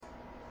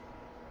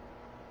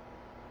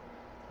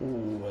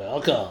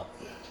Welcome.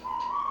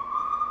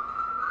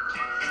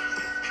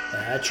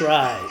 That's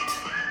right.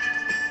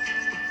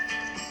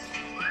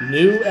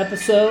 New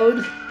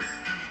episode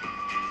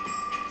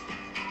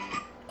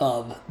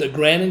of the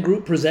Grandon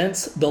Group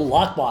presents The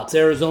Lockbox,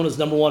 Arizona's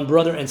 #1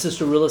 brother and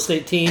sister real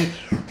estate team,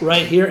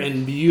 right here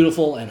in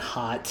beautiful and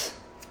hot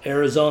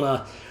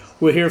Arizona.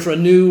 We're here for a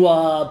new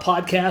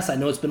podcast. I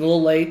know it's been a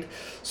little late,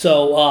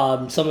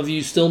 so some of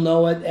you still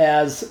know it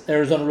as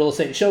Arizona Real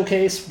Estate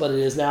Showcase, but it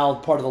is now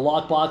part of The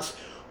Lockbox,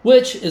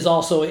 which is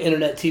also an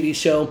internet TV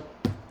show,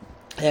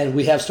 and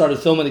we have started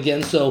filming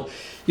again, so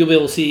you'll be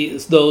able to see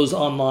those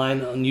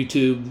online on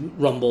YouTube,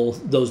 Rumble,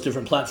 those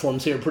different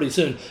platforms here pretty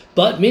soon.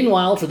 But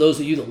meanwhile, for those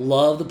of you that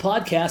love the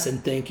podcast,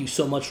 and thank you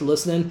so much for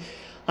listening,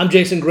 I'm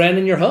Jason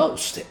Grandon, your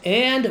host,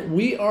 and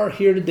we are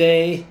here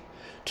today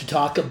to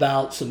talk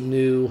about some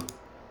new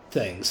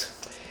things.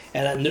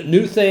 And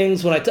new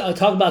things, when I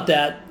talk about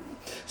that,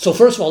 so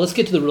first of all, let's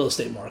get to the real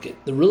estate market.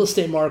 The real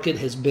estate market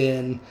has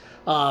been,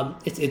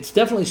 it's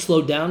definitely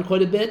slowed down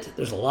quite a bit.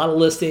 There's a lot of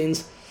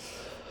listings.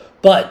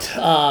 But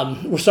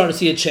we're starting to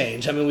see a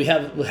change. I mean, we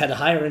had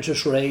higher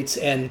interest rates,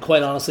 and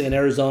quite honestly, in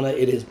Arizona,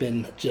 it has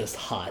been just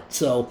hot.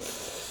 So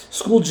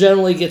school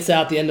generally gets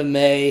out the end of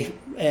May,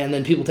 and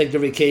then people take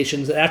their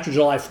vacations. And after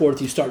July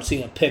 4th, you start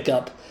seeing a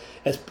pickup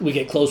as we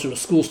get closer to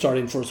school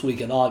starting first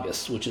week in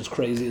August, which is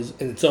crazy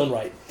in its own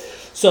right.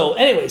 So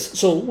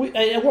anyways,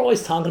 we're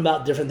always talking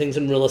about different things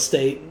in real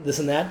estate, this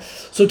and that.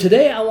 So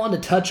today I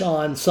wanted to touch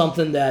on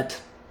something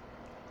that,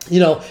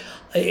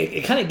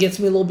 it kind of gets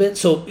me a little bit.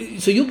 So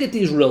you'll get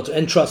these realtors,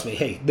 and trust me,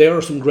 hey, there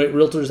are some great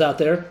realtors out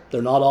there.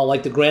 They're not all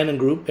like the Grandon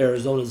Group,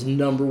 Arizona's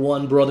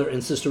 #1 brother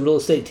and sister real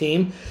estate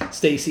team,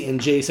 Stacy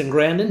and Jason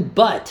Grandon.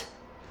 But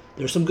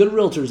there's some good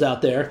realtors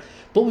out there.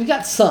 But we've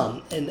got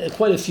some, and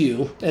quite a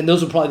few, and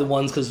those are probably the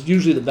ones, because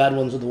usually the bad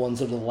ones are the ones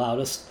that are the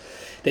loudest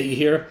that you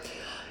hear.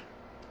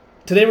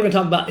 Today we're going to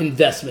talk about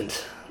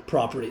investment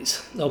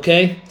properties,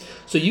 okay?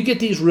 So you get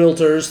these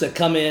realtors that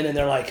come in and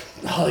they're like,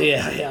 oh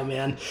yeah,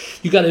 man,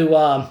 you got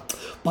to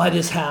buy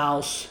this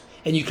house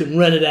and you can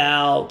rent it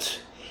out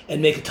and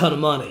make a ton of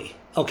money.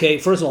 Okay,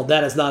 first of all,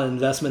 that is not an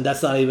investment.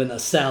 That's not even a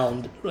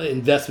sound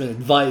investment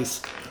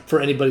advice for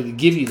anybody to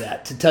give you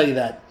that, to tell you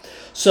that.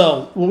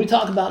 So when we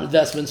talk about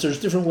investments, there's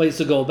different ways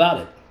to go about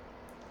it.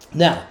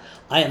 Now,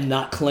 I am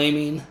not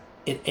claiming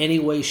in any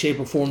way, shape,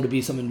 or form to be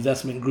some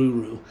investment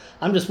guru.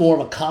 I'm just more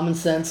of a common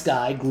sense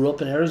guy. Grew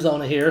up in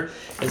Arizona here.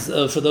 As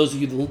for those of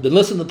you that have been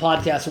listening to the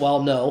podcast a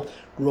while know,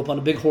 grew up on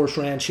a big horse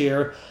ranch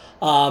here.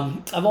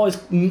 I've always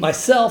been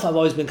kind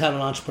of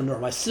an entrepreneur.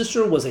 My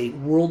sister was a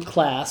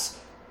world-class,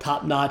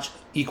 top-notch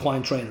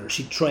equine trainer.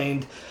 She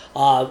trained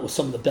with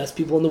some of the best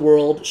people in the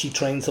world. She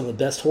trained some of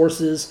the best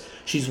horses.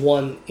 She's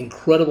won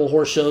incredible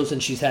horse shows,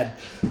 and she's had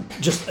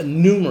just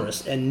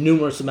numerous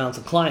amounts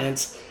of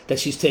clients that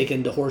she's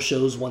taken to horse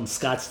shows, won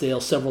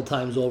Scottsdale several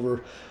times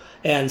over,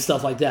 and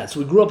stuff like that. So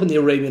we grew up in the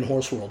Arabian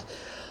horse world.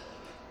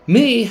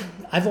 Me,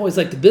 I've always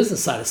liked the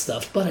business side of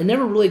stuff, but I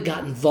never really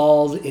got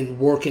involved in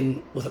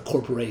working with a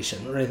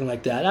corporation or anything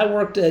like that. I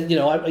worked at,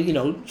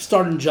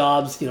 starting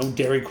jobs,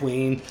 Dairy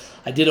Queen.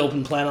 I did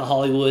open Planet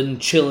Hollywood and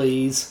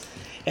Chili's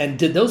and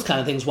did those kind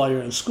of things while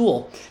you're in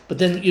school. But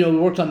then, we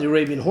worked on the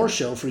Arabian Horse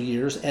Show for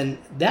years, and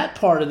that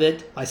part of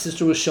it, my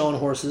sister was showing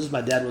horses,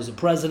 my dad was the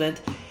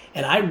president,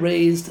 and I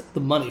raised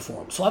the money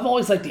for him. So I've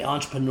always liked the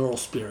entrepreneurial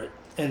spirit.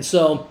 And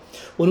so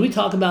when we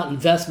talk about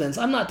investments,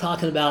 I'm not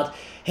talking about,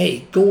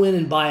 hey, go in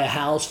and buy a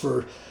house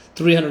for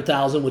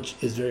 $300,000, which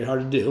is very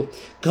hard to do.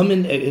 Come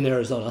in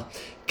Arizona.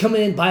 Come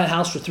in, buy a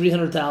house for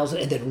 $300,000,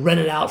 and then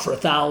rent it out for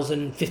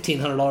 $1,000,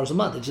 $1,500 a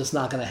month. It's just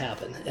not going to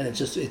happen, and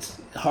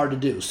it's hard to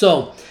do.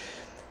 So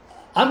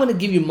I'm going to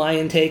give you my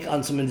intake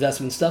on some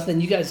investment stuff,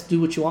 and you guys do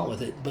what you want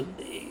with it. But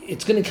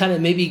it's going to kind of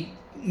maybe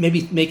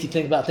make you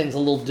think about things a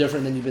little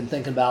different than you've been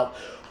thinking about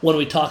when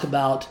we talk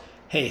about,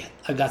 hey,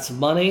 I've got some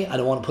money. I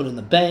don't want to put it in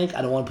the bank.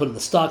 I don't want to put it in the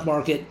stock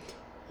market.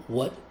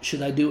 What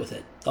should I do with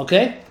it?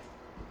 Okay?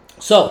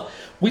 So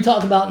we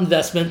talk about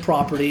investment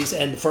properties,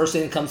 and the first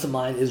thing that comes to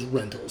mind is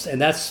rentals. And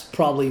that's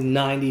probably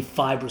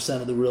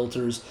 95% of the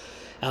realtors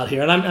out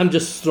here. And I'm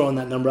just throwing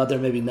that number out there,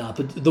 maybe not.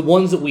 But the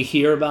ones that we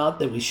hear about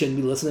that we shouldn't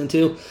be listening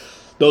to,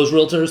 those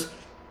realtors,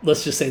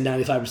 let's just say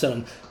 95% of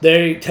them,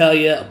 they tell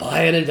you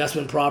buy an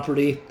investment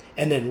property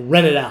and then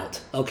rent it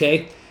out,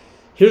 okay?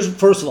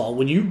 First of all,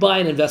 when you buy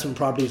an investment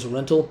property as a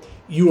rental,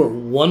 you are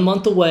 1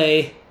 month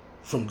away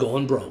from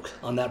going broke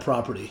on that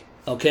property,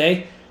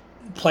 okay?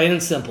 Plain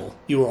and simple.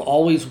 You are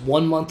always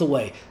 1 month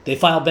away. They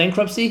file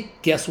bankruptcy,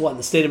 guess what? In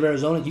the state of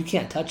Arizona, you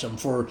can't touch them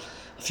for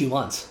a few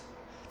months.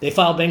 They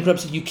file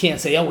bankruptcy, you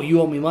can't say, oh, well,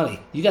 you owe me money.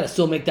 You got to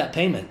still make that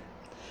payment.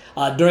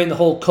 During the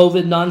whole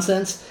COVID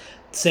nonsense,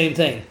 same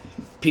thing.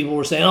 People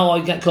were saying, oh,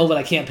 I got COVID,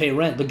 I can't pay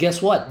rent. But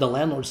guess what? The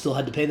landlord still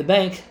had to pay the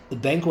bank. The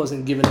bank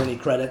wasn't giving any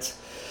credits.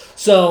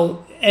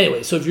 So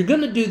anyway, so if you're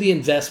going to do the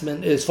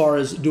investment as far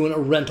as doing a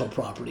rental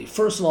property,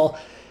 first of all,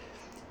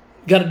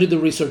 you got to do the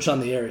research on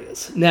the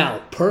areas.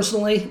 Now,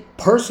 personally,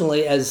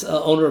 as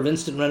owner of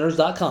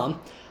InstantRenters.com,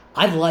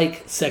 I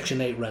like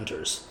Section 8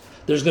 renters.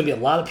 There's going to be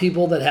a lot of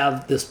people that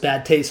have this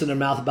bad taste in their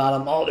mouth about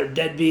them. Oh, they're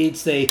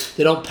deadbeats.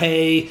 They don't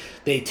pay.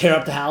 They tear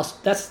up the house.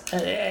 That's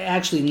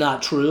actually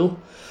not true.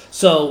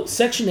 So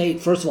Section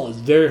 8, first of all, is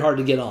very hard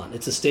to get on.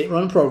 It's a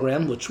state-run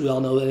program, which we all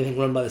know anything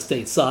run by the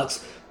state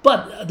sucks.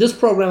 But this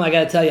program, I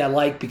got to tell you, I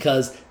like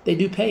because they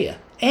do pay you.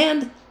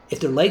 And if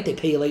they're late, they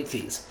pay you late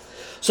fees.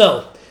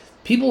 So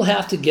people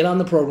have to get on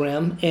the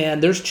program,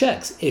 and there's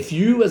checks. If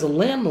you, as a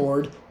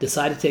landlord,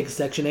 decide to take a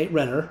Section 8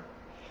 renter,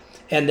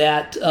 and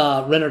that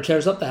renter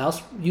tears up the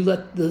house, you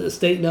let the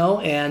state know,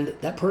 and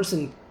that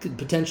person could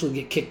potentially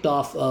get kicked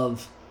off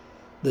of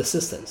the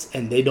assistance,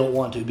 and they don't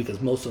want to because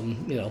most of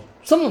them,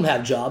 some of them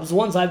have jobs. The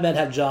ones I've met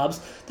have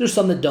jobs. There's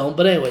some that don't,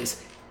 but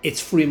anyways,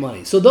 it's free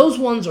money. So those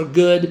ones are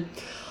good,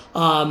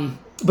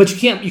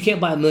 but you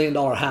can't buy $1 million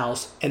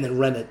house and then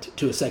rent it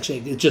to a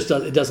Section 8.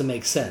 It doesn't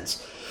make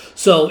sense.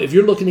 So if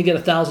you're looking to get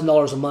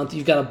 $1,000 a month,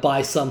 you've got to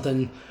buy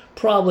something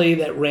probably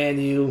that ran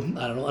you,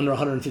 I don't know, under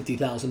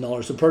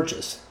 $150,000 to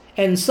purchase.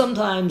 And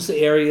sometimes the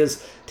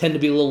areas tend to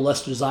be a little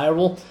less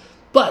desirable.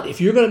 But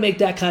if you're going to make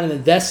that kind of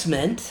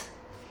investment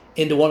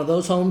into one of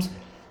those homes,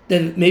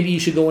 then maybe you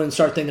should go in and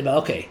start thinking about,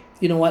 okay,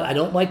 you know what, I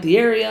don't like the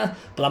area,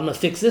 but I'm going to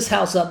fix this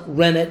house up,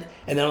 rent it,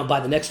 and then I'm going to buy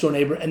the next door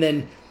neighbor. And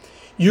then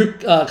your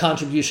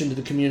contribution to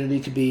the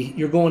community could be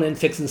you're going in,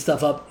 fixing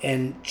stuff up,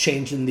 and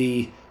changing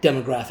the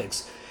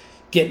demographics,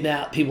 getting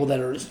at people that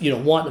are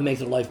wanting to make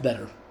their life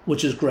better,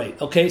 which is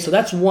great. Okay, so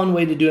that's one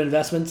way to do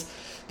investments.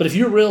 But if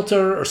you're a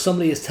realtor or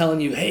somebody is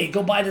telling you, hey,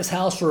 go buy this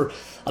house for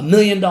 $1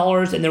 million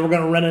and then we're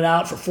going to rent it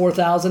out for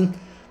 $4,000,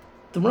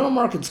 the rental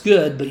market's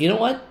good, but you know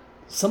what?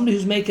 Somebody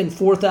who's making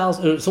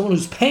 $4,000, or someone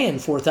who's paying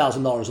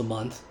 $4,000 a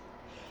month,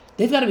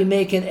 they've got to be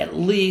making at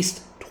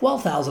least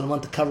 $12,000 a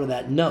month to cover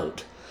that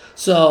note.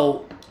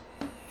 So,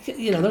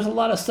 there's a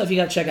lot of stuff you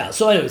got to check out.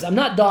 So, anyways, I'm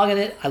not dogging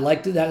it. I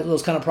like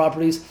those kind of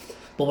properties,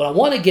 but what I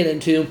want to get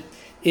into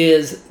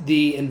is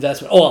the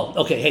investment. Oh, well,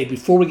 okay. Hey,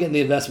 before we get into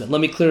the investment, let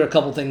me clear a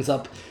couple things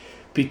up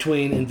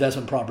between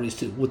investment properties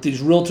too. With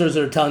these realtors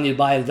that are telling you to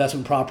buy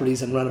investment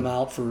properties and rent them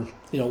out for,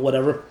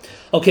 whatever.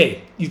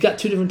 Okay, you've got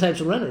two different types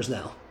of renters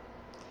now.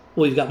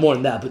 Well, you've got more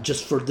than that, but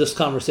just for this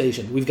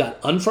conversation, we've got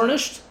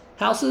unfurnished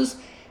houses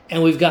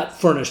and we've got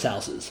furnished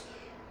houses.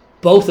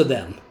 Both of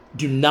them,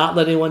 do not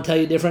let anyone tell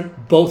you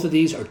different. Both of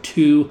these are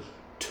two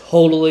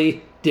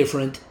totally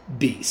different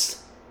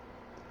beasts.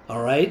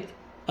 All right?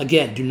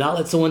 Again, do not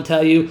let someone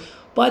tell you,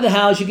 buy the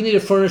house, you can either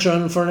furnish or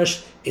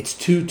unfurnished. It's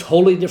two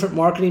totally different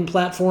marketing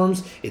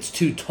platforms. It's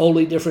two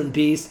totally different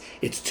beasts.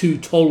 It's two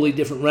totally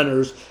different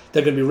renters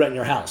that are going to be renting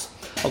your house.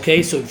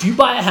 Okay, so if you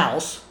buy a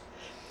house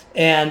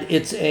and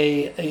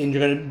and you're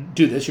going to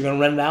do this, you're going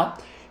to rent it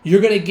out,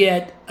 you're going to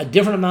get a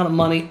different amount of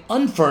money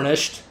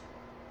unfurnished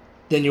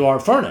than you are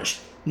furnished.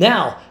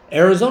 Now,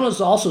 Arizona's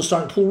also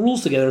starting to pull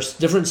rules together.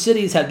 Different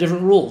cities have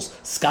different rules.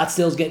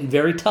 Scottsdale's getting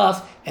very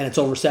tough, and it's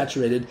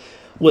oversaturated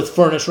with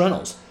furnished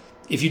rentals.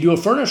 If you do a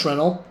furnished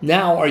rental,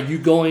 now are you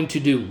going to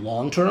do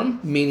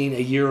long-term, meaning a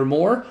year or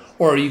more,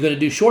 or are you going to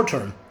do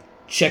short-term?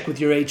 Check with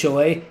your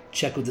HOA,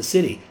 check with the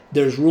city.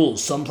 There's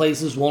rules. Some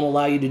places won't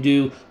allow you to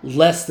do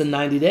less than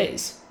 90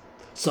 days.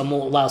 Some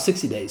won't allow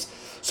 60 days.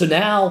 So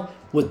now,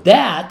 with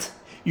that,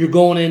 you're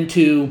going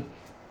into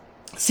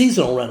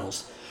seasonal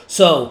rentals.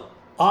 So,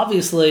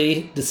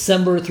 obviously,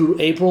 December through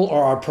April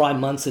are our prime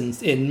months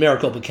in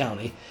Maricopa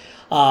County,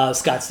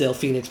 Scottsdale,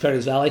 Phoenix,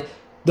 Paradise Valley.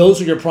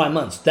 Those are your prime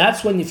months.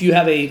 That's when if you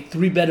have a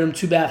 3-bedroom,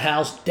 2-bath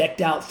house,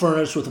 decked out,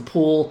 furnished with a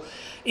pool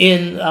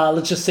in,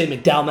 let's just say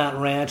McDowell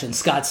Mountain Ranch in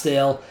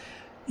Scottsdale,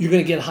 you're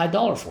going to get a high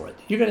dollar for it.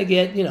 You're going to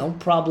get,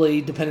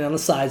 probably, depending on the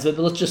size of it,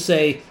 but let's just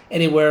say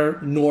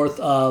anywhere north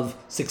of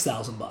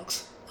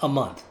 $6,000 a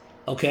month,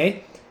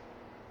 okay?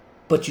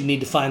 But you need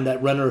to find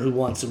that renter who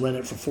wants to rent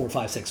it for 4,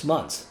 5, 6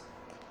 months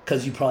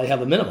because you probably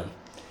have a minimum.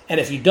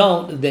 And if you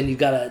don't, then you've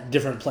got a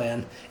different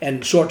plan.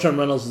 And short-term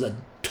rentals is a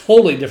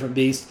totally different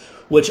beast,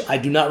 which I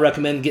do not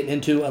recommend getting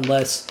into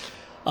unless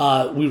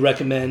we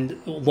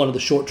recommend one of the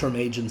short-term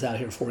agents out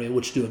here for you,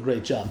 which do a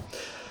great job.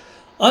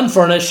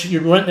 Unfurnished,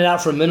 you're renting it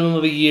out for a minimum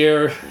of a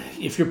year.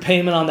 If your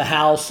payment on the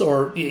house,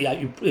 or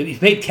you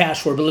paid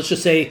cash for it, but let's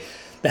just say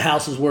the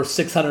house is worth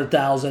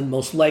 $600,000,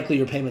 most likely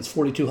your payment's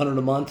 $4,200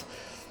 a month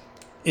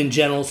in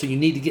general, so you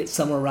need to get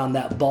somewhere around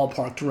that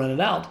ballpark to rent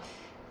it out.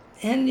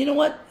 And you know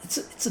what?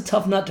 It's a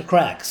tough nut to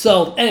crack.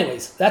 So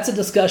anyways, that's a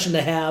discussion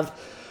to have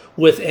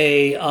with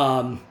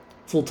a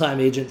full-time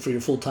agent for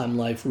your full-time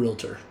life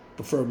realtor,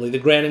 preferably the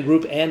Grandon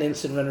Group and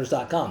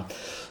InstantRenters.com.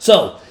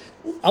 So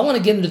I want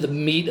to get into the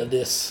meat of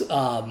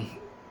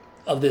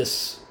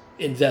this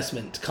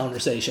investment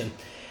conversation.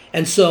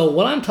 And so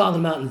when I'm talking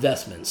about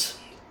investments,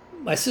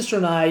 my sister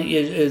and I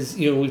is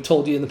we've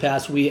told you in the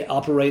past, we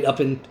operate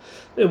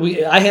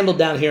I handle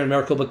down here in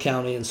Maricopa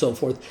County and so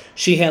forth.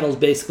 She handles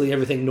basically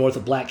everything north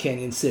of Black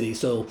Canyon City.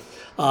 So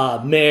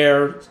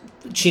Mare,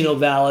 Chino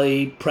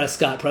Valley,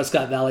 Prescott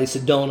Valley,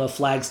 Sedona,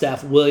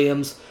 Flagstaff,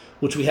 Williams,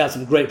 which we have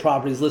some great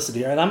properties listed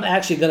here. And I'm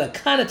actually going to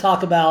kind of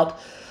talk about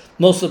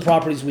most of the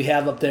properties we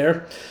have up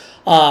there.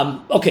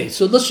 Okay,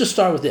 so let's just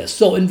start with this.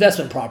 So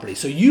investment property.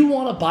 So you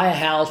want to buy a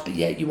house, but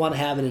yet you want to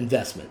have an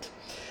investment.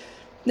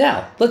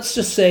 Now, let's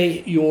just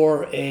say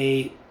you're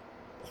a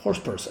horse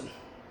person.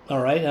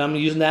 All right, and I'm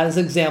using that as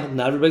an example.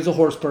 Not everybody's a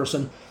horse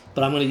person,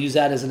 but I'm going to use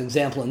that as an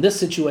example in this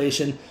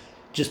situation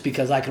just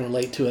because I can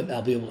relate to it and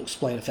I'll be able to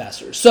explain it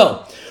faster.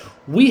 So,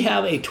 we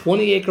have a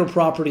 20-acre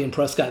property in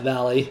Prescott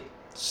Valley,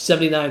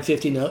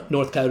 7950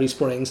 North Coyote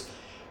Springs.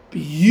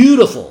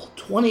 Beautiful,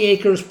 20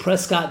 acres,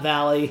 Prescott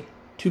Valley,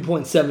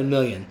 $2.7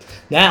 million.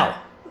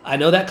 Now, I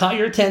know that caught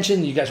your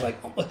attention. You guys are like,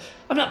 oh,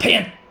 I'm not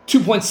paying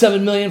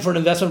 $2.7 million for an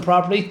investment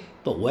property.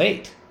 But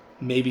wait,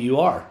 maybe you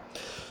are.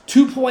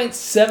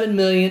 $2.7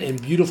 million in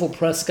beautiful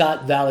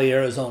Prescott Valley,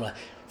 Arizona.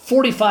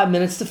 45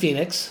 minutes to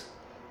Phoenix.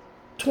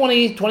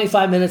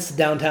 25 minutes to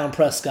downtown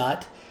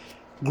Prescott.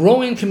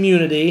 Growing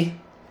community.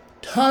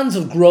 Tons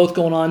of growth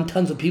going on.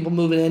 Tons of people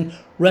moving in.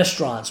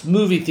 Restaurants,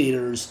 movie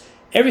theaters.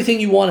 Everything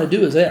you want to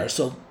do is there.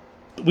 So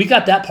we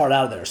got that part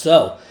out of there.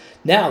 So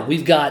now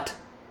we've got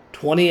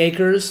 20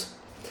 acres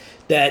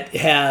that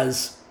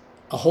has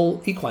a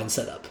whole equine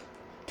setup.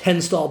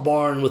 10-stall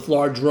barn with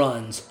large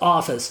runs,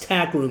 office,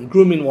 tack room,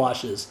 grooming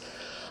washes.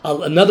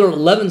 Another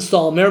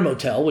 11-stall mare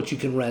motel, which you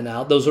can rent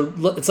out.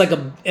 It's like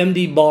a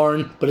MD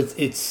barn, but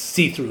it's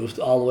see-through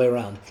all the way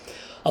around.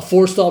 A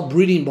 4-stall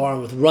breeding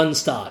barn with run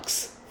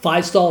stocks.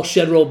 5-stall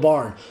shed row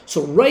barn.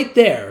 So right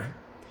there,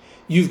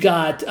 you've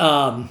got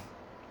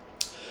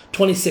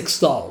 26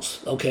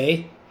 stalls,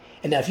 okay?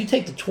 And now if you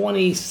take the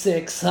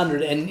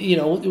 2,600 and,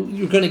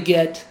 you're going to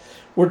get,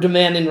 we're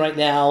demanding right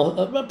now,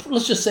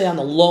 let's just say on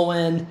the low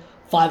end,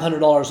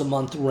 $500 a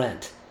month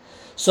rent.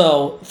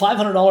 So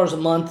 $500 a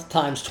month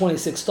times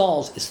 26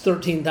 stalls is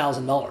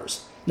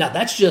 $13,000. Now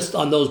that's just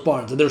on those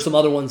barns. And there's some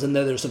other ones in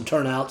there. There's some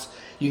turnouts.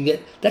 You can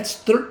get,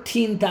 that's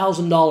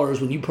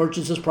 $13,000 when you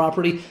purchase this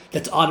property.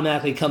 That's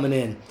automatically coming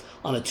in.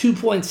 On a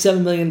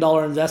 $2.7 million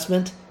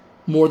investment,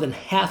 more than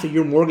half of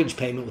your mortgage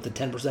payment with the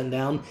 10%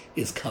 down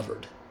is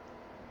covered.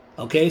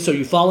 Okay, so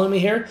you following me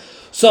here?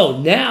 So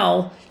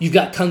now you've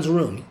got tons of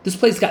room. This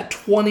place got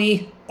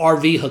 20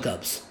 RV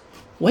hookups.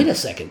 Wait a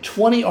second,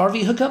 20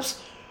 RV hookups?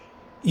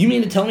 You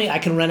mean to tell me I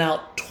can rent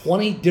out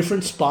 20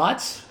 different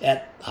spots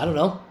at, I don't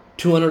know,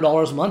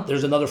 $200 a month?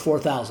 There's another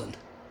 $4,000.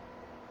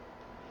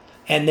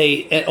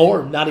 And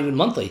or not even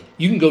monthly.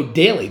 You can go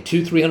daily,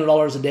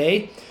 $200-$300 a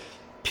day.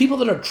 People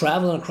that are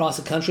traveling across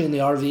the country in the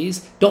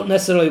RVs don't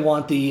necessarily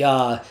want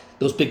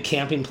those big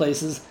camping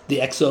places, the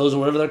XOs or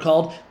whatever they're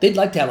called. They'd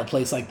like to have a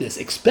place like this,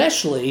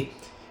 especially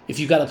if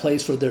you've got a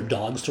place for their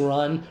dogs to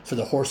run, for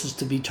their horses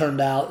to be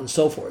turned out, and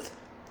so forth.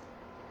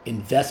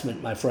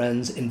 Investment, my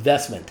friends,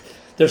 investment.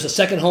 There's a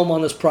second home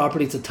on this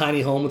property. It's a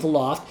tiny home with a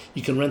loft.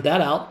 You can rent that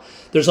out.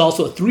 There's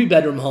also a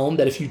 3-bedroom home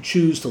that if you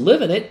choose to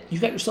live in it, you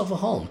got yourself a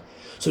home.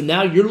 So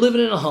now you're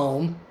living in a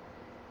home,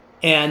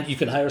 and you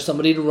can hire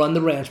somebody to run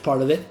the ranch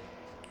part of it,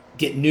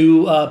 get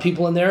new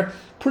people in there.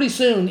 Pretty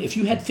soon, if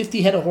you had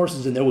 50 head of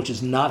horses in there, which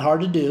is not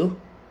hard to do,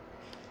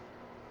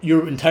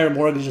 your entire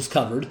mortgage is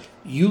covered.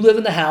 You live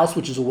in the house,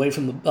 which is away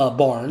from the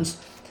barns.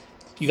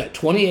 You got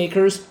 20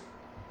 acres,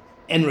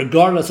 and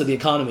regardless of the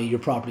economy, your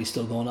property's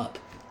still going up.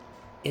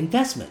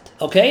 Investment,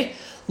 okay?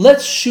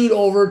 Let's shoot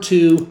over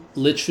to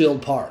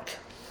Litchfield Park.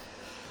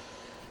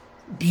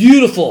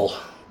 Beautiful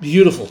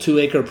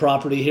 2-acre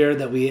property here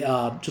that we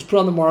just put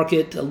on the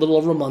market a little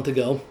over a month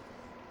ago.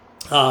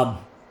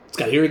 It's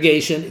got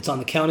irrigation. It's on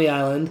the county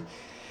island.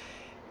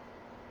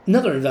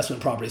 Another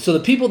investment property. So the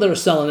people that are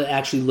selling it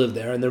actually live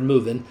there, and they're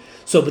moving.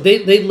 But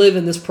they live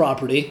in this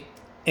property,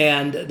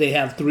 and they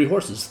have 3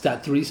 horses. It's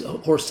got 3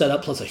 horse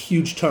setup plus a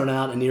huge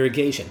turnout and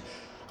irrigation.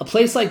 A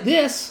place like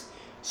this,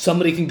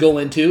 somebody can go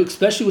into,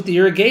 especially with the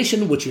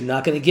irrigation, which you're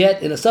not going to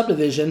get in a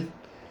subdivision.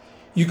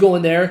 You go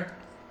in there,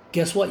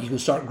 guess what? You can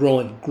start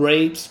growing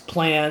grapes,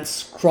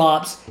 plants,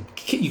 crops.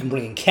 You can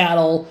bring in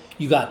cattle.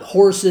 You got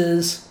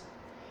horses.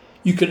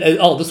 You could.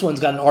 This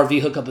one's got an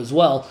RV hookup as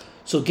well.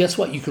 So guess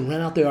what? You can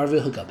rent out the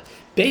RV hookup.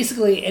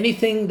 Basically,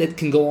 anything that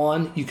can go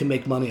on, you can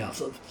make money off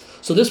of.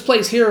 So this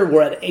place here,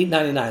 we're at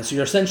 $899. So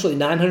you're essentially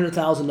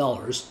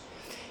 $900,000.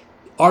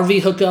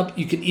 RV hookup,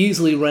 you could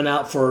easily rent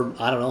out for,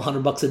 I don't know,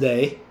 $100 a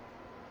day.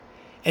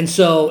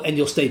 And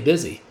you'll stay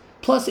busy.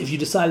 Plus, if you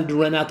decided to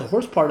rent out the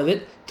horse part of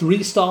it,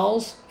 3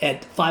 stalls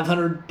at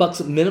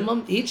 $500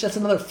 minimum each, that's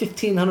another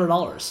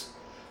 $1,500.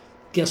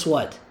 Guess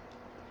what?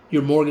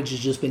 Your mortgage has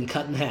just been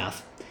cut in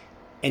half.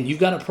 And you've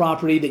got a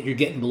property that you're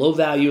getting below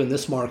value in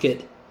this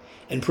market.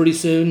 And pretty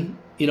soon,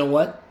 you know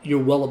what?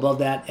 You're well above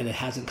that, and it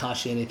hasn't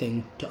cost you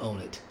anything to own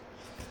it.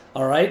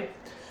 All right?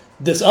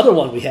 This other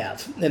one we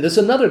have, and this is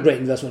another great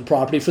investment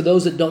property for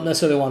those that don't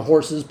necessarily want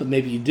horses, but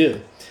maybe you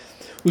do.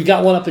 We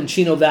got one up in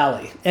Chino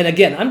Valley. And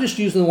again, I'm just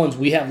using the ones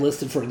we have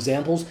listed for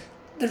examples.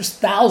 There's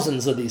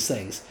thousands of these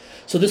things.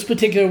 So this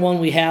particular one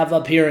we have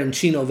up here in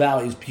Chino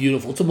Valley is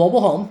beautiful. It's a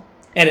mobile home.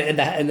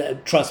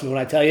 And trust me when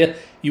I tell you,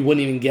 you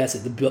wouldn't even guess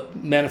it. The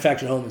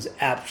manufactured home is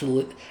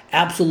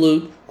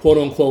absolute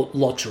quote-unquote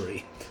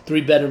luxury.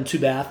 3-bedroom,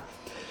 2-bath.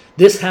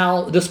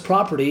 This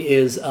property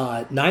is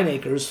 9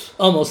 acres,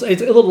 almost,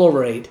 it's a little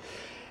over 8,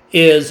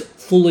 is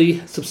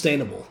fully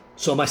sustainable.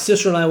 So my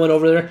sister and I went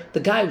over there.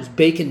 The guy was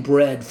baking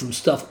bread from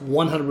stuff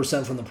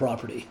 100% from the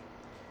property.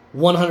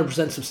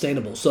 100%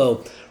 sustainable.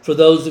 So for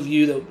those of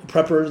you that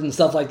preppers and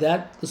stuff like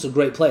that, this is a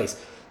great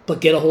place.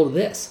 But get a hold of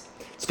this.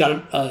 It's got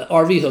an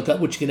RV hookup,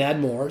 which you can add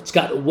more. It's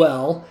got a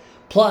well.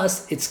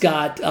 Plus, it's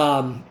got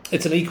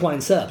it's an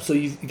equine setup. So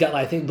you've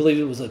got, believe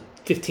it was a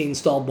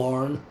 15-stall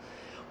barn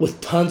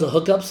with tons of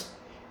hookups.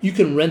 You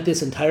can rent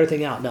this entire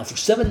thing out. Now, for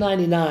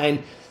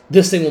 $7.99,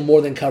 this thing will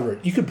more than cover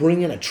it. You could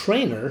bring in a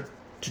trainer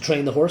to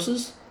train the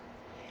horses,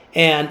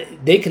 and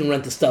they can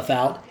rent the stuff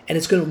out, and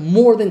it's going to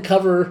more than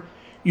cover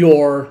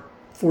your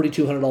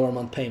 $4,200 a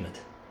month payment.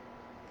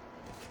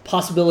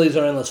 Possibilities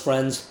are endless,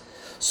 friends.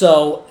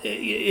 So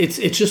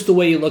it's just the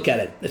way you look at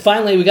it. And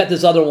finally, we got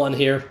this other one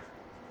here.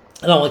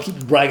 I don't want to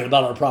keep bragging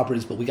about our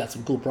properties, but we got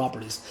some cool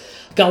properties.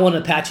 Got one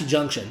in Apache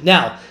Junction.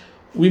 Now,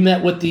 we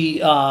met with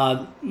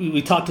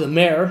we talked to the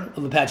mayor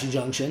of Apache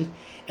Junction,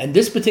 and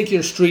this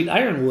particular street,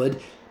 Ironwood,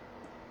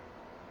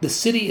 the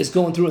city is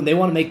going through, and they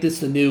want to make this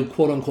the new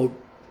quote-unquote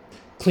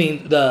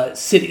clean, the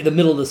city, the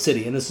middle of the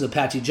city, and this is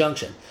Apache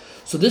Junction.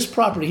 So this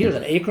property here is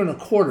an acre and a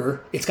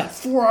quarter. It's got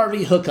 4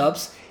 RV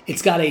hookups.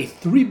 It's got a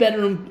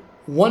 3-bedroom,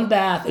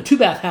 1-bath, a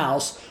 2-bath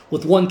house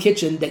with 1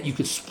 kitchen that you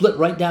could split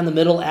right down the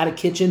middle, add a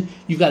kitchen.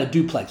 You've got a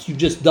duplex. You've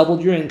just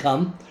doubled your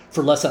income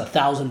for less than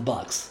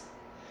 $1,000.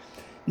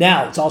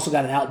 Now, it's also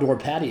got an outdoor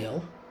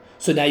patio.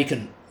 So now you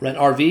can rent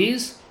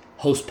RVs,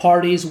 host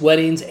parties,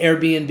 weddings,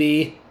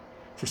 Airbnb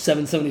for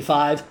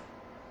 $775.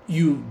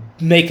 You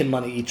making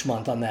money each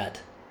month on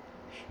that.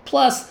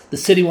 Plus, the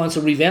city wants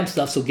to revamp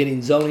stuff, so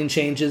getting zoning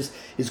changes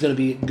is going to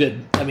be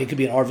good. I mean, it could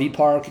be an RV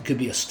park. It could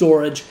be a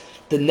storage.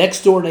 The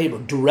next door neighbor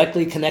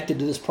directly connected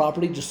to this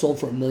property just sold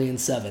for $1.7 million,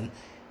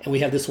 and we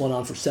have this one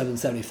on for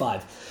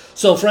 $775.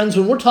 So, friends,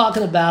 when we're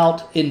talking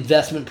about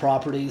investment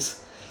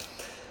properties,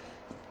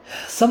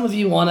 some of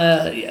you want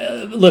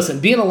to listen.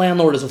 Being a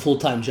landlord is a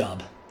full-time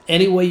job.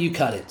 Any way you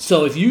cut it.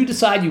 So, if you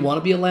decide you want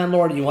to be a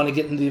landlord and you want to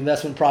get into the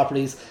investment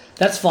properties,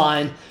 that's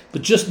fine.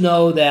 But just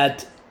know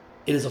that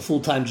it is a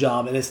full-time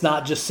job, and it's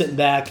not just sitting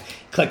back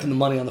collecting the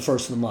money on the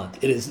first of the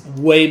month. It is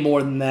way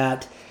more than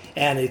that.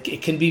 And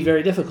it can be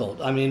very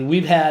difficult. I mean,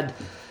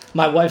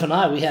 my wife and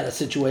I, we had a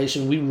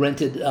situation. We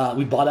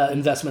bought an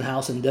investment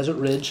house in Desert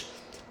Ridge,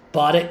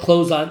 bought it,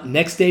 closed on it.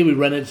 Next day, we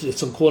rented it to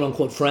some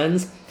quote-unquote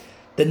friends.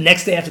 The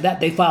next day after that,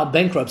 they filed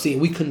bankruptcy,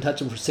 and we couldn't touch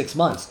them for 6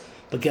 months.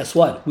 But guess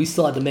what? We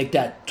still had to make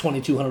that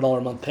 $2,200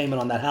 a month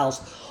payment on that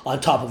house,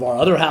 on top of our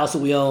other house that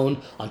we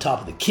own, on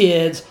top of the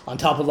kids, on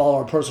top of all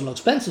our personal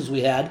expenses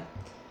we had.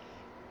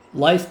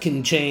 Life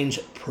can change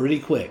pretty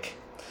quick.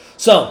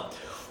 So,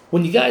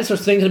 when you guys are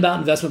thinking about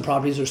investment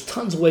properties, there's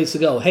tons of ways to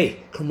go.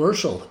 Hey,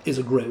 commercial is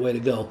a great way to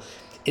go.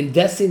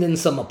 Investing in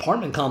some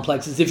apartment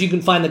complexes, if you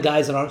can find the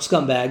guys that aren't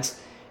scumbags,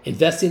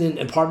 investing in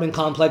apartment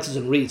complexes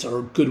and REITs are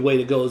a good way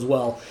to go as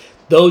well.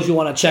 Those you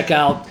want to check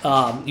out,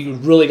 you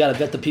really got to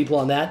vet the people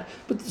on that.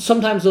 But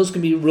sometimes those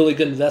can be really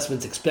good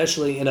investments,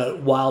 especially in a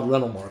wild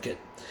rental market.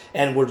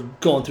 And we're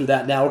going through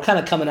that now. We're kind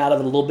of coming out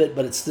of it a little bit,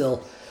 but it's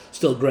still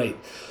great.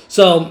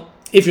 So,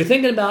 if you're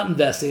thinking about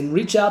investing,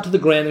 reach out to the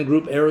Grandon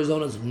Group,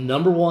 Arizona's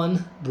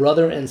 #1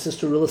 brother and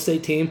sister real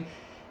estate team,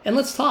 and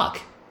let's talk.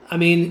 I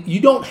mean,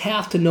 you don't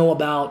have to know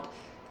about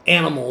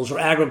animals or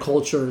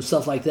agriculture and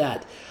stuff like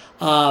that.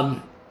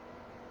 Once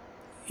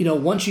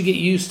you get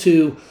used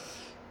to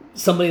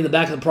somebody in the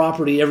back of the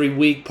property every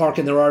week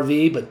parking their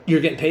RV, but you're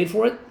getting paid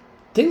for it,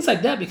 things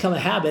like that become a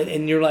habit,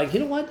 and you're like, you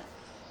know what?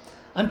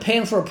 I'm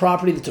paying for a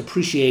property that's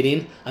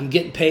appreciating. I'm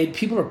getting paid.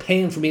 People are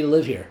paying for me to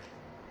live here.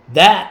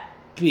 That,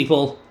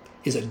 people,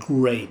 is a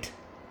great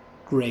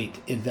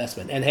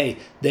investment. And hey,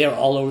 they are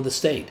all over the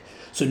state.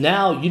 So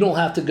now you don't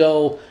have to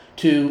go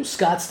to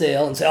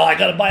Scottsdale and say, I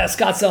got to buy a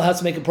Scottsdale house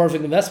to make a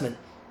perfect investment.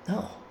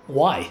 No.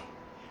 Why?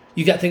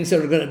 You got things that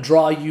are going to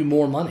draw you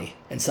more money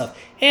and stuff.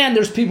 And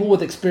there's people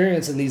with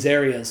experience in these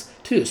areas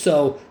too.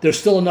 So there's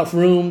still enough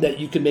room that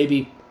you can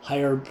maybe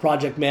hire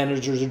project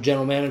managers or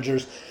general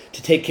managers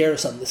to take care of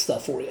some of this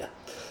stuff for you.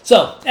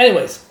 So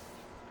anyways,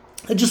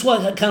 I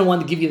kind of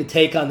wanted to give you the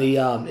take on the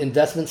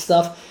investment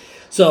stuff.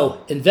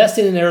 So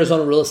investing in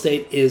Arizona real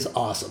estate is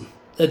awesome.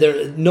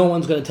 No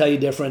one's going to tell you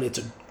different. It's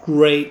a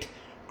great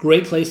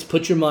place to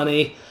put your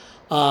money.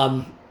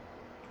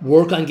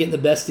 Work on getting the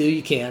best deal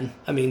you can.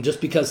 I mean, just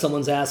because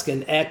someone's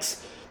asking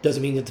X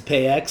doesn't mean you have to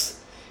pay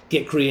X.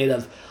 Get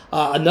creative.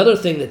 Another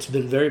thing that's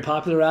been very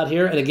popular out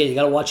here, and again, you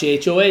got to watch the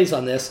HOAs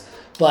on this,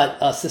 but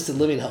assisted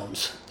living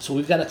homes. So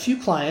we've got a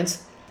few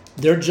clients.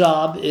 Their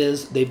job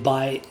is they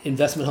buy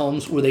investment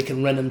homes where they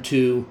can rent them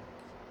to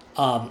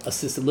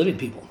assisted living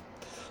people.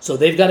 So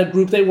they've got a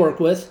group they work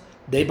with.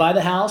 They buy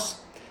the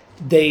house.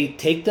 They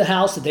take the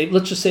house.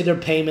 Let's just say their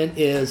payment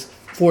is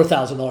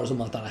 $4,000 a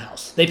month on a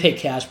house. They pay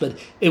cash, but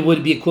it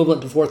would be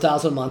equivalent to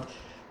 $4,000 a month.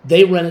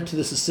 They rent it to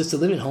this assisted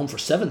living home for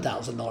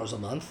 $7,000 a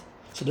month.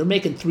 So they're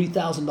making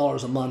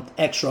 $3,000 a month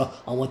extra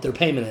on what their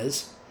payment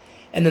is.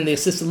 And then the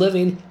assisted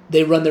living,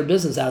 they run their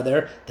business out of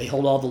there. They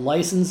hold all the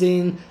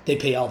licensing. They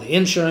pay all the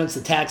insurance,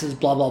 the taxes,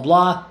 blah, blah,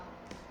 blah.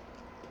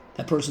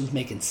 That person's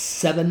making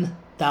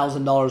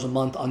 $7,000 a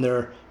month on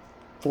their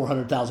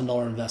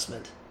 $400,000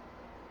 investment.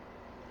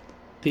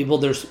 People,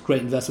 there's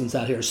great investments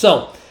out here.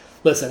 So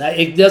listen,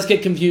 it does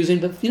get confusing,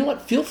 but you know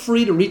what? Feel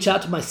free to reach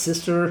out to my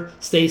sister,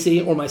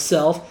 Stacy, or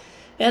myself.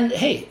 And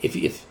hey,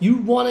 if you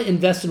want to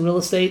invest in real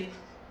estate,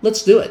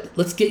 let's do it.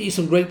 Let's get you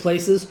some great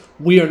places.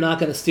 We are not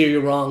going to steer you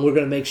wrong. We're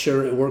going to make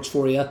sure it works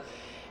for you.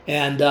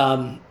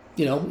 And,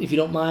 if you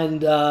don't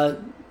mind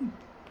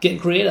getting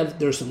creative,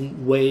 there's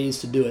some ways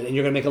to do it. And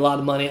you're going to make a lot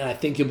of money, and I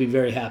think you'll be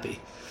very happy.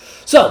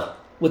 So,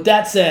 with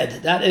that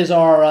said, that is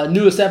our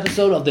newest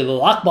episode of the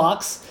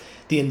Lockbox.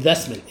 The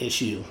investment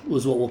issue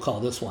was what we'll call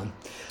this one.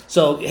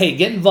 So, hey,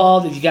 get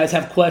involved. If you guys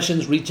have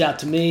questions, reach out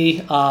to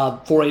me,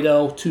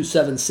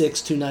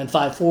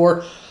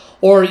 480-276-2954.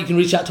 Or you can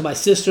reach out to my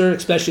sister,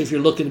 especially if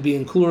you're looking to be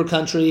in cooler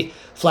country,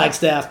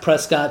 Flagstaff,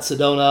 Prescott,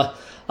 Sedona,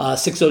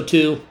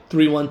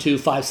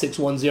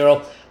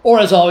 602-312-5610. Or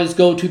as always,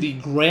 go to the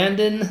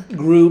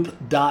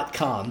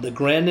GrandonGroup.com. The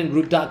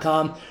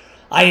GrandonGroup.com.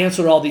 I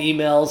answer all the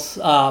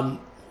emails.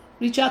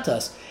 Reach out to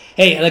us.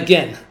 Hey, and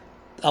again,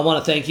 I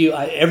want to thank you.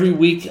 Every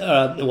week,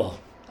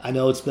 I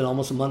know it's been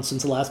almost a month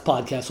since the last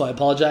podcast, so I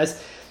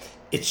apologize.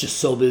 It's just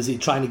so busy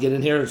trying to get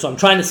in here. So I'm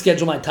trying to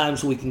schedule my time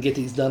so we can get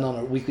these done on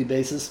a weekly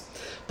basis.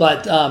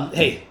 But,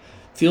 hey,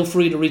 feel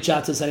free to reach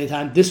out to us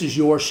anytime. This is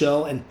your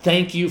show, and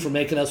thank you for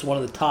making us one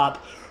of the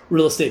top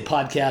real estate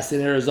podcasts in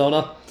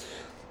Arizona.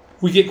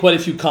 We get quite a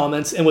few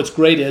comments, and what's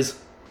great is,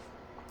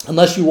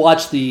 unless you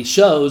watch the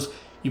shows,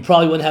 you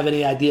probably wouldn't have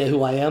any idea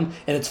who I am.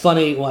 And it's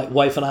funny, my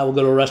wife and I will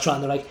go to a restaurant,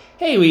 and they're like,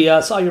 hey, we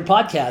saw your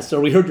podcast, or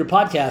we heard your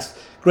podcast.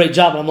 Great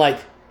job. And I'm like,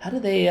 how do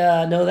they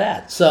know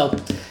that? So,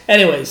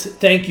 anyways,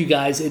 thank you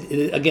guys.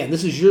 Again,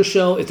 this is your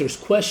show. If there's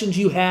questions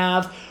you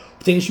have,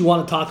 things you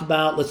want to talk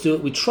about, let's do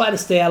it. We try to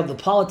stay out of the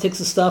politics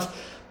and stuff,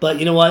 but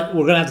you know what?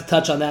 We're going to have to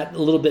touch on that a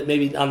little bit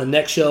maybe on the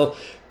next show,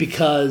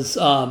 because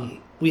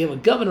we have a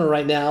governor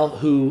right now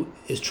who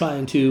is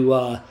trying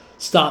to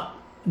stop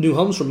new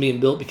homes from being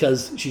built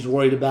because she's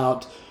worried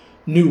about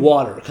new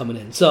water coming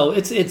in. So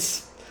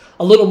it's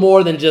a little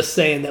more than just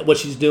saying that what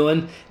she's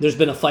doing. There's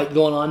been a fight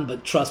going on,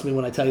 but trust me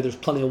when I tell you there's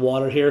plenty of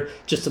water here.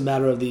 Just a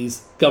matter of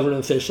these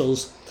government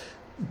officials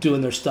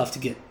doing their stuff to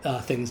get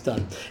things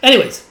done.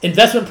 Anyways,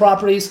 investment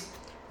properties,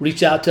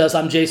 reach out to us.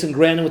 I'm Jason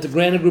Grandon with the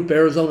Grandon Group,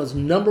 Arizona's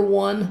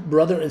 #1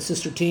 brother and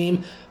sister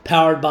team,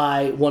 powered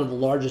by one of the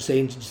largest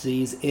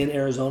agencies in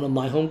Arizona,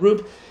 my home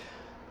group.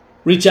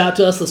 Reach out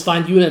to us. Let's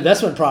find you an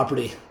investment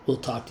property. We'll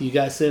talk to you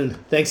guys soon.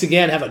 Thanks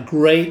again. Have a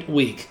great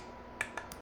week.